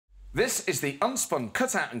This is the Unspun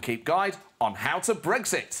Cut Out and Keep guide on how to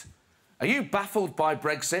Brexit. Are you baffled by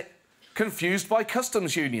Brexit? Confused by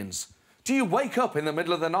customs unions? Do you wake up in the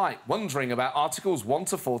middle of the night wondering about Articles 1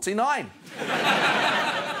 to 49?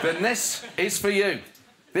 Then this is for you.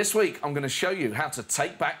 This week, I'm going to show you how to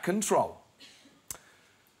take back control.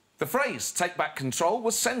 The phrase take back control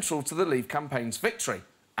was central to the Leave campaign's victory,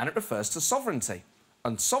 and it refers to sovereignty.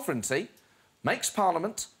 And sovereignty makes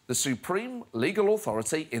Parliament the supreme legal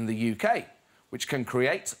authority in the UK, which can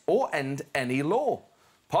create or end any law.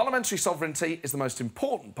 Parliamentary sovereignty is the most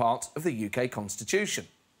important part of the UK Constitution.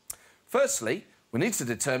 Firstly, we need to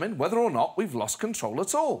determine whether or not we've lost control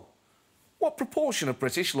at all. What proportion of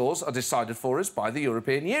British laws are decided for us by the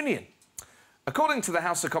European Union? According to the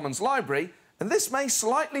House of Commons Library, and this may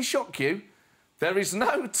slightly shock you, there is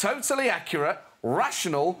no totally accurate,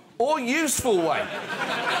 rational or useful way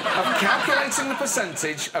of calculating the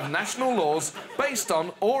percentage of national laws based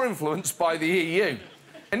on or influenced by the EU.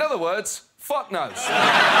 In other words, fuck knows.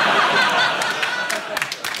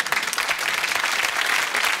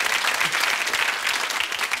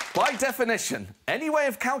 By definition, any way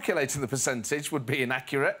of calculating the percentage would be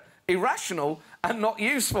inaccurate, irrational and not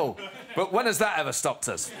useful. But when has that ever stopped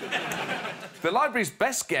us? The Library's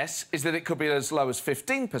best guess is that it could be as low as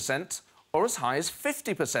 15% or as high as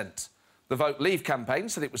 50%. The Vote Leave campaign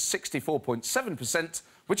said it was 64.7%,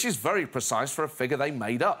 which is very precise for a figure they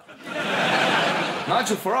made up.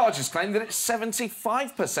 Nigel Farage has claimed that it's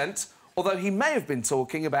 75%, although he may have been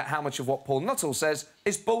talking about how much of what Paul Nuttall says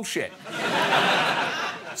is bullshit.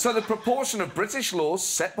 So the proportion of British laws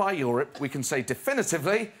set by Europe, we can say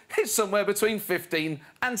definitively, is somewhere between 15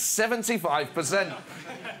 and 75%.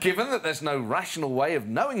 Given that there's no rational way of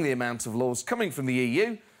knowing the amount of laws coming from the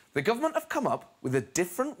EU, the government have come up with a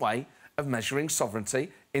different way of measuring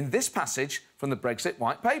sovereignty in this passage from the Brexit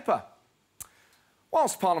White Paper.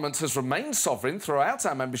 Whilst Parliament has remained sovereign throughout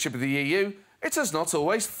our membership of the EU, it has not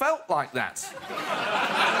always felt like that.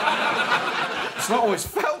 It's not always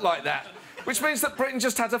felt like that, which means that Britain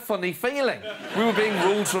just had a funny feeling. We were being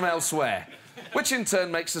ruled from elsewhere, which in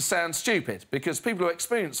turn makes us sound stupid, because people who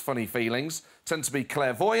experience funny feelings tend to be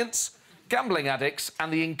clairvoyants, gambling addicts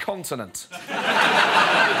and the incontinent.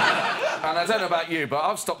 And I don't know about you, but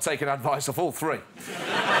I've stopped taking advice off all three.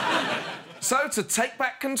 So, to take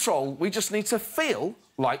back control, we just need to feel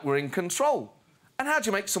like we're in control. And how do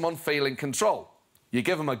you make someone feel in control? You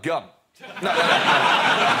give them a gun. No,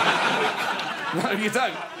 you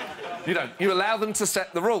don't. You don't. You allow them to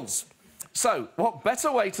set the rules. So, what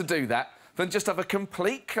better way to do that than just have a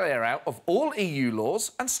complete clear-out of all EU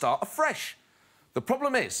laws and start afresh? The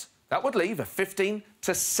problem is, that would leave a 15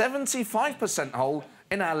 to 75% hole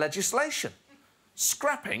in our legislation.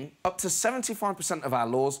 Scrapping up to 75% of our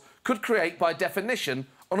laws could create, by definition,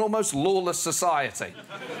 an almost lawless society.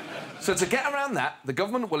 So to get around that, the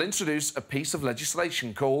government will introduce a piece of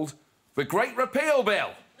legislation called the Great Repeal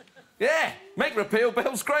Bill. Yeah, make repeal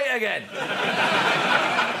bills great again.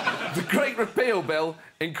 The Great Repeal Bill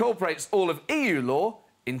incorporates all of EU law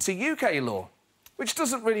into UK law, which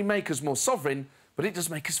doesn't really make us more sovereign, but it does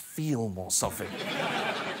make us feel more sovereign.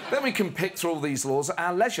 Then we can pick through all these laws at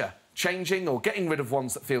our leisure, changing or getting rid of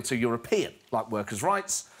ones that feel too European, like workers'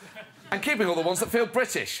 rights, and keeping all the ones that feel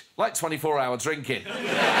British, like 24-hour drinking.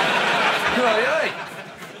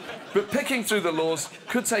 But picking through the laws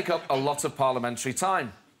could take up a lot of parliamentary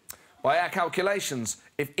time. By our calculations,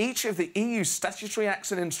 if each of the EU statutory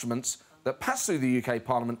acts and instruments that pass through the UK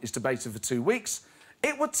Parliament is debated for 2 weeks,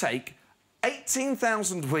 it would take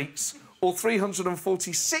 18,000 weeks or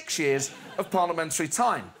 346 years of parliamentary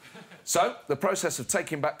time. So, the process of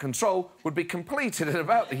taking back control would be completed in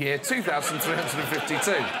about the year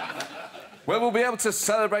 2352, where we'll be able to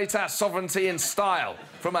celebrate our sovereignty in style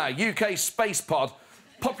from our UK space pod,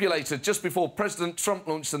 populated just before President Trump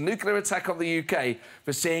launched a nuclear attack on the UK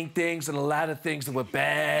for saying things and a lot of things that were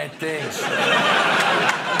bad things.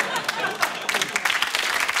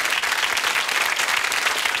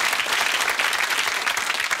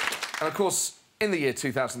 And, of course, in the year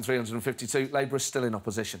 2352, Labour is still in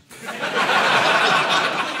opposition.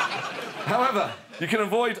 However, you can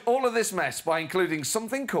avoid all of this mess by including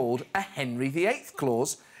something called a Henry VIII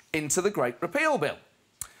clause into the Great Repeal Bill.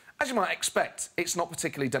 As you might expect, it's not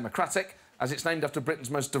particularly democratic, as it's named after Britain's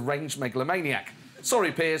most deranged megalomaniac.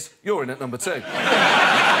 Sorry, Piers, you're in at number 2.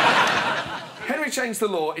 Henry changed the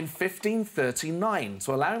law in 1539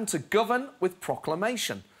 to allow him to govern with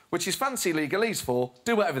proclamation, which is fancy legalese for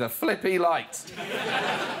do whatever the flip he liked.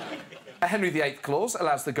 A Henry VIII clause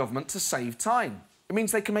allows the government to save time. It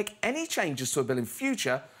means they can make any changes to a bill in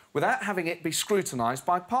future without having it be scrutinised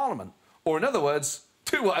by Parliament. Or, in other words,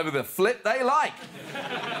 do whatever the flip they like.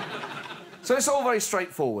 So it's all very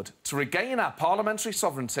straightforward. To regain our parliamentary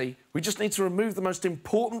sovereignty, we just need to remove the most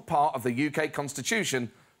important part of the UK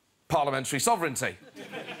Constitution, parliamentary sovereignty.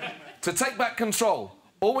 To take back control,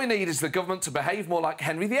 all we need is the government to behave more like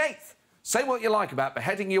Henry VIII. Say what you like about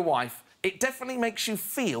beheading your wife, it definitely makes you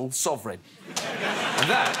feel sovereign. And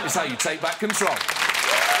that is how you take back control.